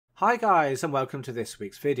Hi guys, and welcome to this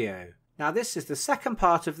week's video. Now this is the second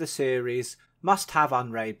part of the series Must Have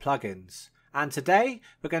unRAID Plugins, and today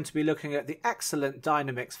we're going to be looking at the excellent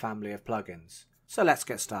Dynamix family of plugins. So let's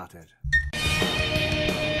get started.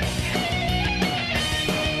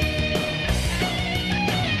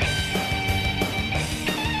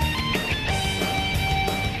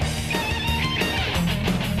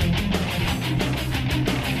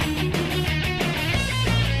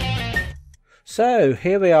 So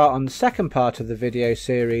here we are on the second part of the video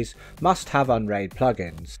series Must Have unRAID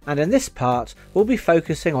Plugins, and in this part we'll be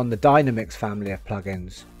focusing on the Dynamix family of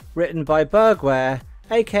plugins, written by Bergware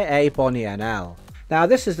aka Bonnie NL. Now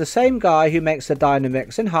this is the same guy who makes the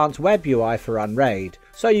Dynamix enhanced web UI for unRAID,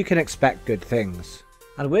 so you can expect good things.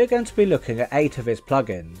 And we're going to be looking at 8 of his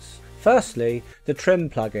plugins. Firstly, the trim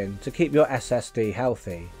plugin to keep your SSD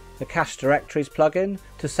healthy, the cache directories plugin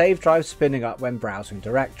to save drives spinning up when browsing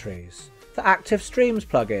directories, the Active Streams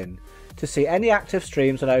plugin to see any active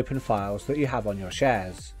streams and open files that you have on your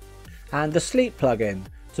shares, and the Sleep plugin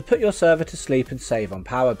to put your server to sleep and save on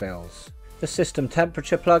power bills, the System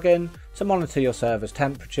Temperature plugin to monitor your server's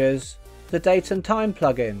temperatures, the Date and Time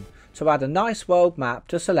plugin to add a nice world map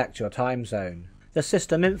to select your time zone, the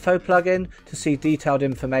System Info plugin to see detailed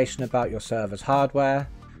information about your server's hardware,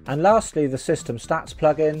 and lastly the System Stats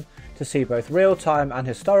plugin to see both real-time and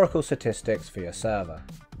historical statistics for your server.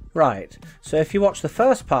 Right, so if you watch the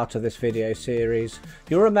first part of this video series,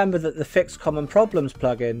 you'll remember that the Fix Common Problems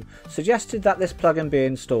plugin suggested that this plugin be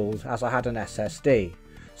installed as I had an SSD,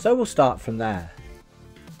 so we'll start from there.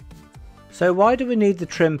 So why do we need the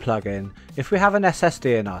trim plugin if we have an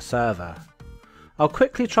SSD in our server? I'll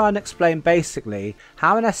quickly try and explain basically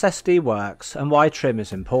how an SSD works and why trim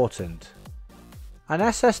is important. An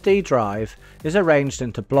SSD drive is arranged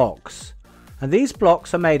into blocks, and these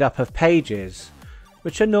blocks are made up of pages,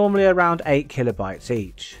 which are normally around 8 kilobytes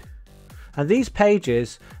each. And these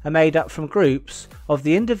pages are made up from groups of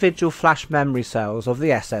the individual flash memory cells of the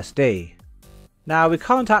SSD. Now we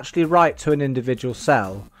can't actually write to an individual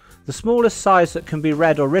cell. The smallest size that can be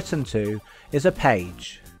read or written to is a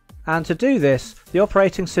page. And to do this, the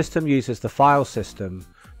operating system uses the file system,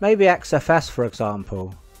 maybe XFS for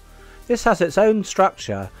example. This has its own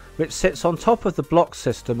structure which sits on top of the block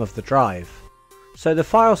system of the drive. So the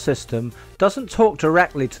file system doesn't talk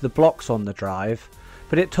directly to the blocks on the drive,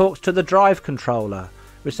 but it talks to the drive controller,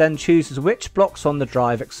 which then chooses which blocks on the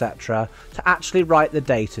drive etc. to actually write the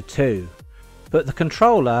data to. But the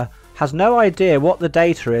controller has no idea what the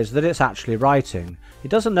data is that it's actually writing.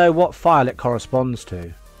 It doesn't know what file it corresponds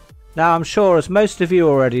to. Now I'm sure, as most of you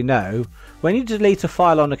already know, when you delete a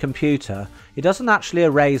file on a computer, it doesn't actually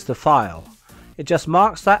erase the file. It just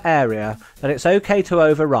marks that area that it's okay to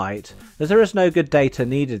overwrite, as there is no good data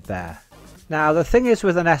needed there. Now the thing is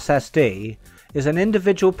with an SSD is an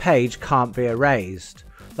individual page can't be erased.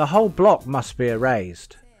 The whole block must be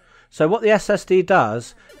erased. So what the SSD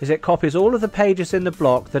does is it copies all of the pages in the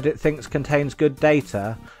block that it thinks contains good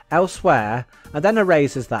data elsewhere and then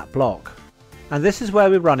erases that block. And this is where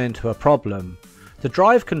we run into a problem. The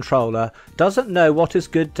drive controller doesn't know what is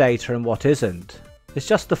good data and what isn't. It's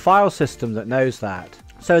just the file system that knows that.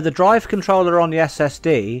 So the drive controller on the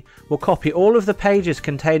SSD will copy all of the pages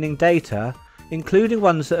containing data, including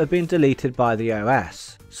ones that have been deleted by the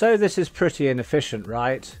OS. So this is pretty inefficient,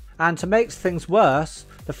 right? And to make things worse,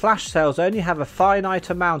 the flash cells only have a finite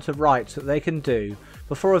amount of writes that they can do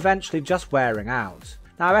before eventually just wearing out.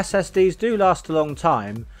 Now SSDs do last a long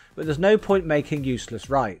time, but there's no point making useless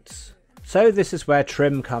writes. So this is where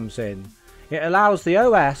trim comes in. It allows the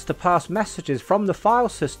OS to pass messages from the file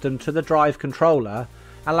system to the drive controller,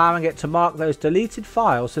 allowing it to mark those deleted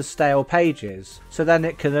files as stale pages, so then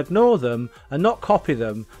it can ignore them and not copy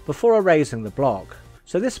them before erasing the block.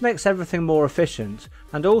 So this makes everything more efficient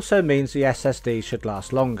and also means the SSD should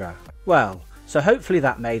last longer. Well, so hopefully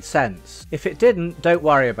that made sense. If it didn't, don't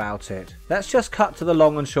worry about it. Let's just cut to the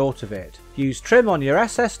long and short of it. Use trim on your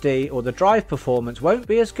SSD or the drive performance won't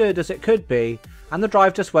be as good as it could be, and the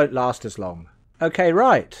drive just won't last as long. Okay,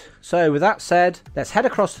 right, so with that said, let's head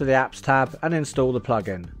across to the Apps tab and install the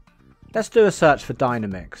plugin. Let's do a search for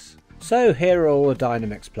Dynamix. So here are all the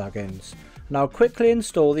Dynamix plugins, and I'll quickly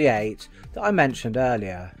install the 8 that I mentioned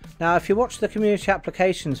earlier. Now if you watched the Community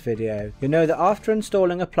Applications video, you know that after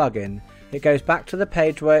installing a plugin, it goes back to the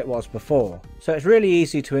page where it was before, so it's really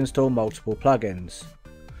easy to install multiple plugins.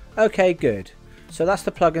 Okay, good, so that's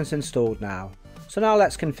the plugins installed now. So now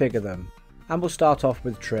let's configure them. And we'll start off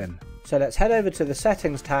with trim. So let's head over to the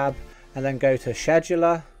settings tab and then go to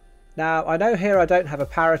scheduler. Now I know here I don't have a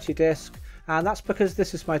parity disk, and that's because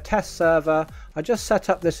this is my test server. I just set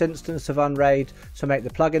up this instance of unRAID to make the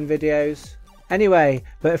plugin videos. Anyway,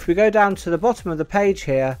 but if we go down to the bottom of the page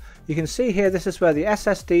here, you can see here this is where the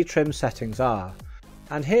SSD trim settings are.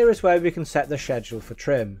 And here is where we can set the schedule for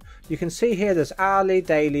trim. You can see here there's hourly,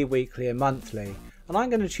 daily, weekly and monthly. And I'm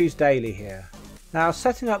going to choose daily here. Now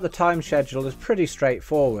setting up the time schedule is pretty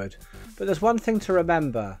straightforward, but there's one thing to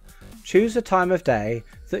remember. Choose a time of day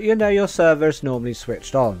that you know your server is normally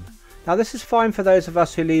switched on. Now this is fine for those of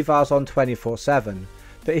us who leave ours on 24/7,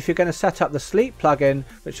 but if you're going to set up the sleep plugin,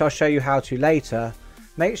 which I'll show you how to later,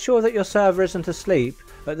 make sure that your server isn't asleep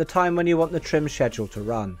at the time when you want the trim schedule to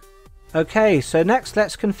run. Okay, so next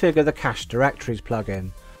let's configure the cache directories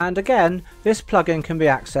plugin. And again, this plugin can be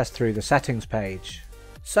accessed through the settings page.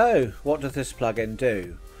 So, what does this plugin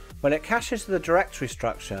do? Well, it caches the directory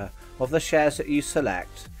structure of the shares that you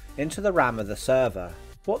select into the RAM of the server.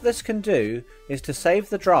 What this can do is to save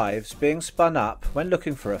the drives being spun up when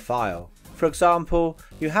looking for a file. For example,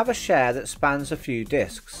 you have a share that spans a few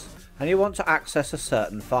disks and you want to access a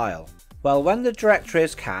certain file. Well, when the directory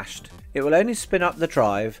is cached, it will only spin up the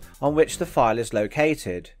drive on which the file is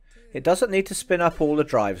located. It doesn't need to spin up all the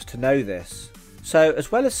drives to know this. So,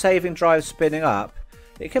 as well as saving drives spinning up,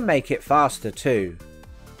 it can make it faster too.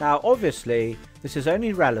 Now obviously, this is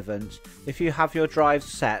only relevant if you have your drives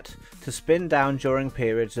set to spin down during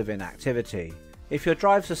periods of inactivity. If your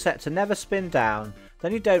drives are set to never spin down,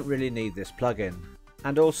 then you don't really need this plugin.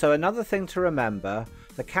 And also another thing to remember,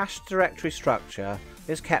 the cached directory structure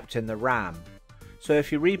is kept in the RAM. So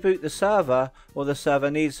if you reboot the server, or the server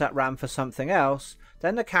needs that RAM for something else,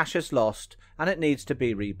 then the cache is lost and it needs to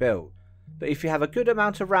be rebuilt. But if you have a good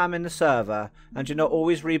amount of RAM in the server and you're not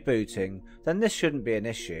always rebooting, then this shouldn't be an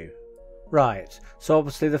issue. Right, so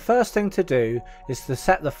obviously the first thing to do is to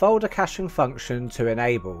set the folder caching function to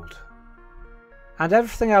enabled. And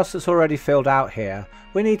everything else that's already filled out here,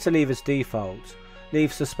 we need to leave as default.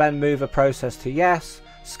 Leave suspend mover process to yes,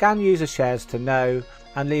 scan user shares to no,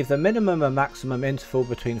 and leave the minimum and maximum interval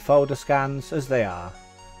between folder scans as they are.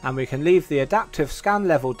 And we can leave the adaptive scan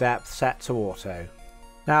level depth set to auto.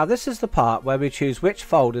 Now this is the part where we choose which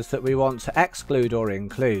folders that we want to exclude or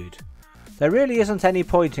include. There really isn't any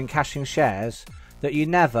point in caching shares that you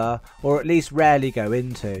never or at least rarely go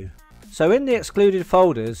into. So in the excluded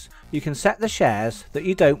folders you can set the shares that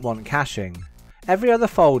you don't want caching. Every other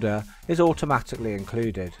folder is automatically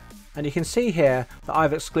included. And you can see here that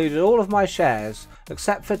I've excluded all of my shares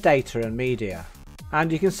except for data and media.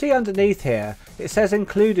 And you can see underneath here it says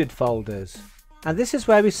included folders. And this is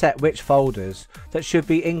where we set which folders that should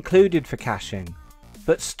be included for caching.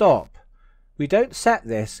 But stop! We don't set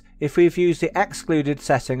this if we've used the excluded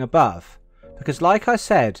setting above, because like I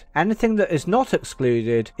said, anything that is not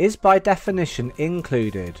excluded is by definition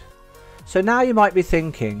included. So now you might be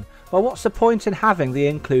thinking, well, what's the point in having the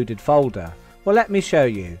included folder? Well, let me show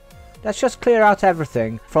you. Let's just clear out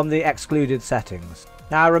everything from the excluded settings.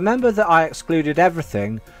 Now remember that I excluded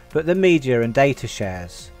everything but the media and data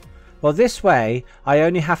shares. Well, this way I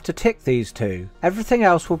only have to tick these two. Everything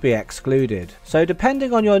else will be excluded. So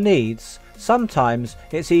depending on your needs, sometimes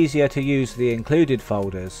it's easier to use the included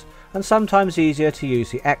folders and sometimes easier to use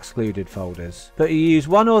the excluded folders. But you use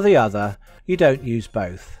one or the other, you don't use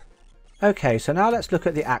both. Okay, so now let's look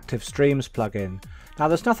at the Active Streams plugin. Now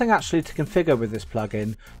there's nothing actually to configure with this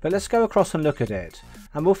plugin, but let's go across and look at it.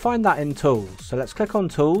 And we'll find that in Tools. So let's click on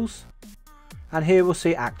Tools, and here we'll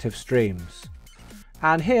see Active Streams.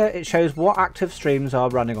 And here it shows what active streams are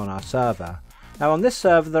running on our server. Now on this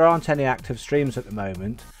server there aren't any active streams at the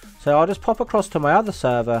moment, so I'll just pop across to my other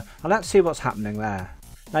server and let's see what's happening there.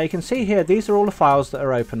 Now you can see here these are all the files that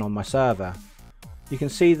are open on my server. You can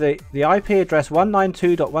see the IP address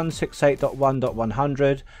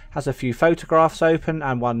 192.168.1.100 has a few photographs open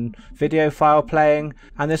and one video file playing,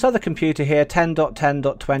 and this other computer here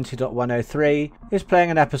 10.10.20.103 is playing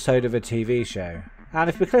an episode of a TV show. And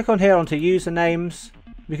if we click on here onto usernames,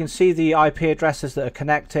 we can see the IP addresses that are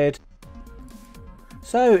connected.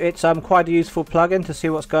 So it's quite a useful plugin to see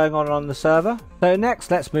what's going on the server. So next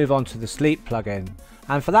let's move on to the sleep plugin,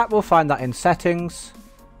 and for that we'll find that in settings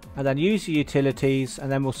and then user utilities,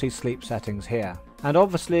 and then we'll see sleep settings here. And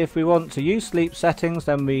obviously if we want to use sleep settings,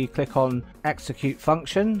 then we click on execute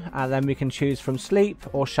function and then we can choose from sleep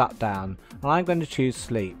or shutdown, and I'm going to choose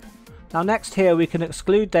sleep. Now next here we can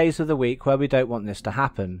exclude days of the week where we don't want this to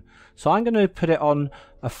happen. So I'm going to put it on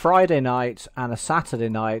a Friday night and a Saturday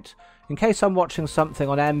night. In case I'm watching something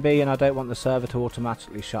on MB and I don't want the server to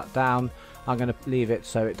automatically shut down, I'm going to leave it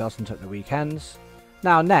so it doesn't at the weekends.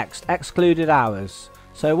 Now next, excluded hours.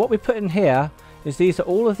 So what we put in here is these are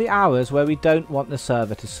all of the hours where we don't want the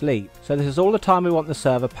server to sleep. So this is all the time we want the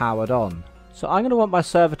server powered on. So I'm going to want my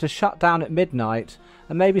server to shut down at midnight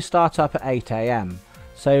and maybe start up at 8 AM.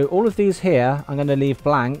 So all of these here I'm going to leave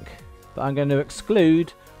blank, but I'm going to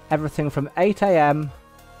exclude everything from 8 AM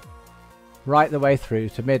right the way through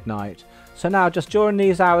to midnight. So now just during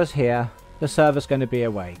these hours here, the server's going to be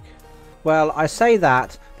awake. Well, I say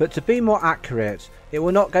that, but to be more accurate, it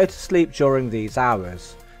will not go to sleep during these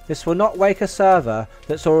hours. This will not wake a server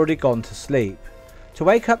that's already gone to sleep. To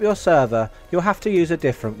wake up your server, you'll have to use a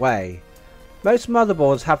different way. Most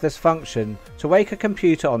motherboards have this function to wake a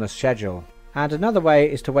computer on a schedule, and another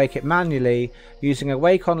way is to wake it manually using a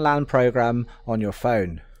Wake on LAN program on your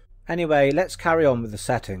phone. Anyway, let's carry on with the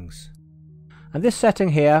settings. And this setting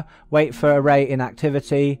here, wait for array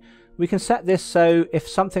inactivity, we can set this so if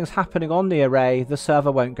something's happening on the array, the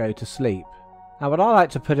server won't go to sleep. And what I like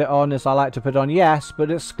to put it on is I like to put on yes,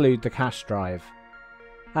 but exclude the cache drive.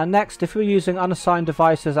 And next, if we're using unassigned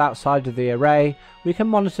devices outside of the array, we can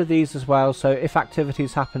monitor these as well, so if activity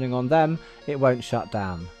is happening on them, it won't shut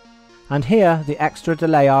down. And here, the extra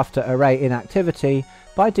delay after array inactivity,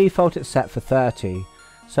 by default it's set for 30.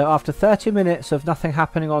 So after 30 minutes of nothing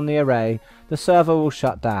happening on the array, the server will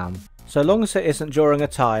shut down, so long as it isn't during a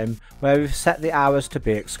time where we've set the hours to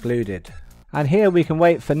be excluded. And here we can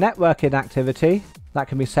wait for network inactivity, that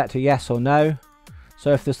can be set to yes or no.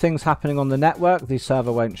 So if there's things happening on the network, the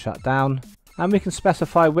server won't shut down. And we can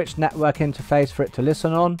specify which network interface for it to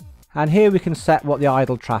listen on. And here we can set what the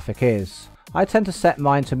idle traffic is. I tend to set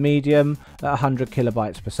mine to medium at 100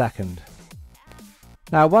 kilobytes per second.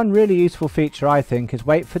 Now one really useful feature I think is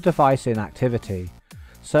wait for device inactivity.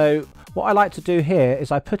 So what I like to do here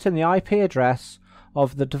is I put in the IP address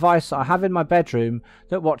of the device that I have in my bedroom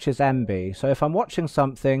that watches MB. So if I'm watching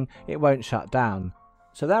something, it won't shut down.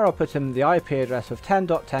 So there I'll put in the IP address of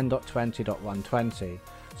 10.10.20.120.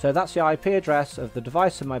 So that's the IP address of the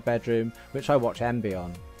device in my bedroom which I watch MB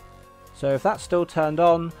on. So if that's still turned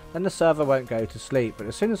on, then the server won't go to sleep, but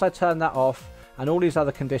as soon as I turn that off and all these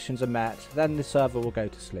other conditions are met, then the server will go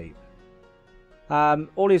to sleep.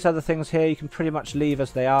 All these other things here you can pretty much leave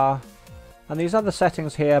as they are. And these other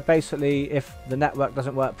settings here, basically if the network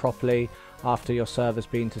doesn't work properly after your server's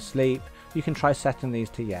been to sleep, you can try setting these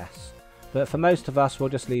to yes. But for most of us, we'll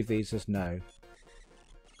just leave these as no.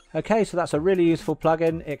 Okay, so that's a really useful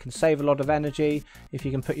plugin. It can save a lot of energy if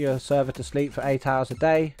you can put your server to sleep for 8 hours a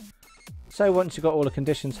day. So once you've got all the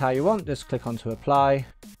conditions how you want, just click on to apply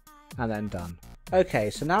and then done. Okay,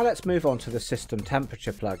 so now let's move on to the system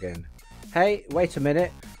temperature plugin. Hey, wait a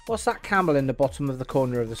minute, what's that camel in the bottom of the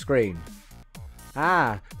corner of the screen?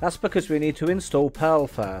 Ah, that's because we need to install Perl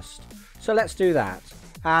first. So let's do that.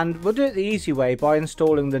 And we'll do it the easy way by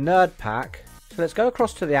installing the NERD pack. So let's go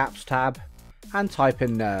across to the apps tab and type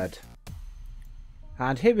in NERD.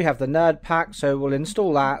 And here we have the NERD pack, so we'll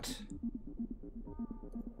install that.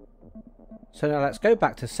 So now let's go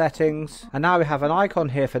back to settings, and now we have an icon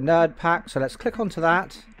here for NERD pack, so let's click onto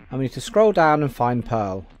that. And we need to scroll down and find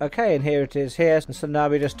Perl. Okay, and here it is here. And so now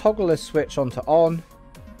we just toggle this switch onto on,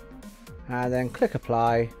 and then click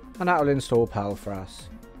apply, and that will install Perl for us.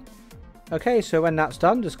 Okay, so when that's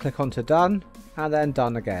done, just click onto done, and then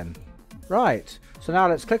done again. Right, so now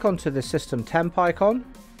let's click onto the system temp icon,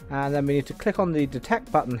 and then we need to click on the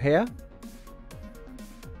detect button here,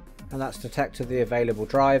 and that's detected the available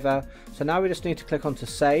driver. So now we just need to click onto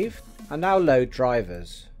save, and now load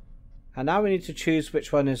drivers. And now we need to choose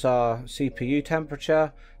which one is our CPU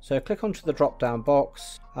temperature, so click onto the drop down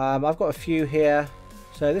box. I've got a few here,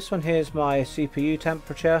 so this one here is my CPU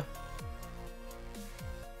temperature.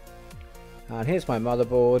 And here's my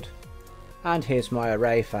motherboard, and here's my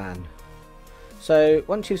array fan. So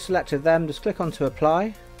once you've selected them, just click on to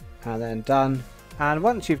apply, and then done. And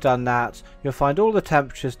once you've done that, you'll find all the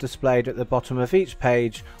temperatures displayed at the bottom of each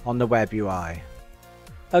page on the web UI.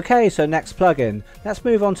 Okay, so next plugin, let's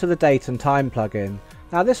move on to the date and time plugin.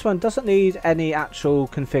 Now this one doesn't need any actual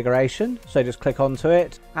configuration, so just click onto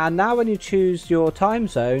it. And now when you choose your time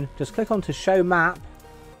zone, just click onto show map,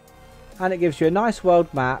 and it gives you a nice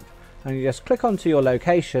world map. And you just click onto your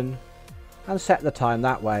location and set the time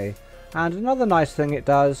that way. And another nice thing it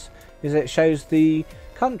does is it shows the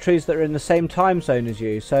countries that are in the same time zone as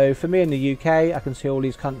you. So for me in the UK, I can see all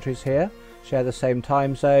these countries here share the same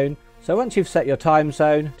time zone. So once you've set your time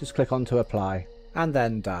zone, just click on to apply and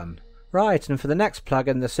then done. Right, and for the next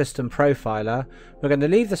plugin, the system profiler, we're going to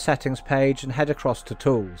leave the settings page and head across to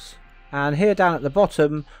tools. And here down at the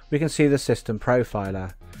bottom, we can see the system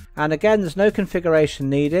profiler. And again, there's no configuration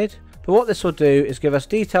needed. But what this will do is give us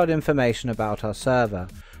detailed information about our server.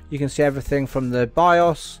 You can see everything from the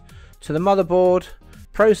BIOS to the motherboard,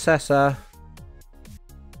 processor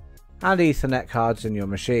and Ethernet cards in your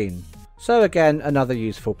machine. So again, another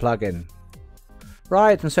useful plugin.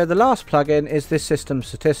 Right, and so the last plugin is this system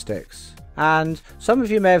statistics. And some of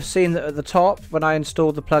you may have seen that at the top when I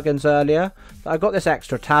installed the plugins earlier, that I've got this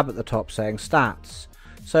extra tab at the top saying stats.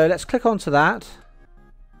 So let's click onto that.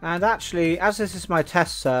 And actually, as this is my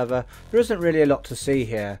test server, there isn't really a lot to see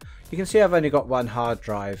here. You can see I've only got one hard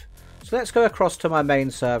drive. So let's go across to my main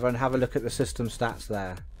server and have a look at the system stats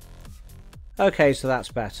there. Okay, so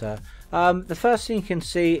that's better. The first thing you can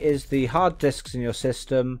see is the hard disks in your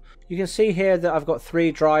system. You can see here that I've got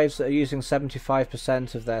 3 drives that are using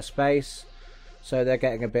 75% of their space, so they're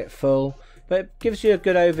getting a bit full. But it gives you a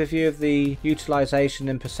good overview of the utilization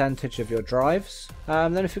in percentage of your drives.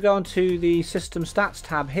 Then if we go on to the system stats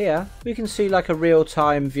tab here, we can see like a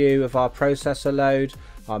real-time view of our processor load,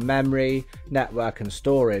 our memory, network and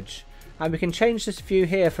storage. And we can change this view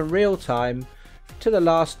here from real-time to the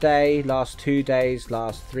last day, last 2 days,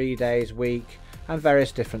 last 3 days, week, and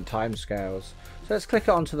various different timescales. So let's click it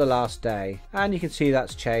onto the last day, and you can see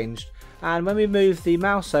that's changed. And when we move the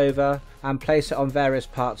mouse over and place it on various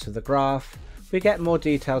parts of the graph, we get more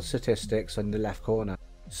detailed statistics in the left corner.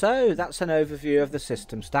 So that's an overview of the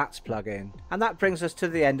System Stats plugin, and that brings us to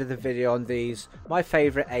the end of the video on these, my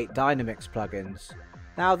favourite 8 Dynamix plugins.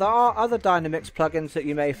 Now there are other Dynamix plugins that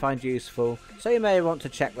you may find useful, so you may want to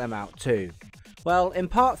check them out too. Well, in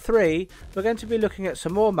part 3 we're going to be looking at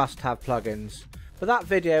some more must-have plugins, but that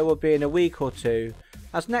video will be in a week or two,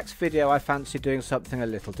 as next video I fancy doing something a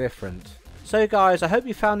little different. So guys, I hope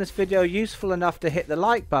you found this video useful enough to hit the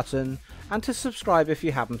like button and to subscribe if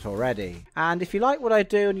you haven't already. And if you like what I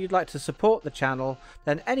do and you'd like to support the channel,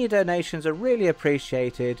 then any donations are really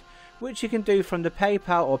appreciated, which you can do from the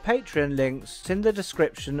PayPal or Patreon links in the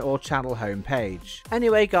description or channel homepage.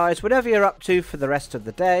 Anyway guys, whatever you're up to for the rest of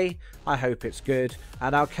the day, I hope it's good,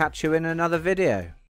 and I'll catch you in another video.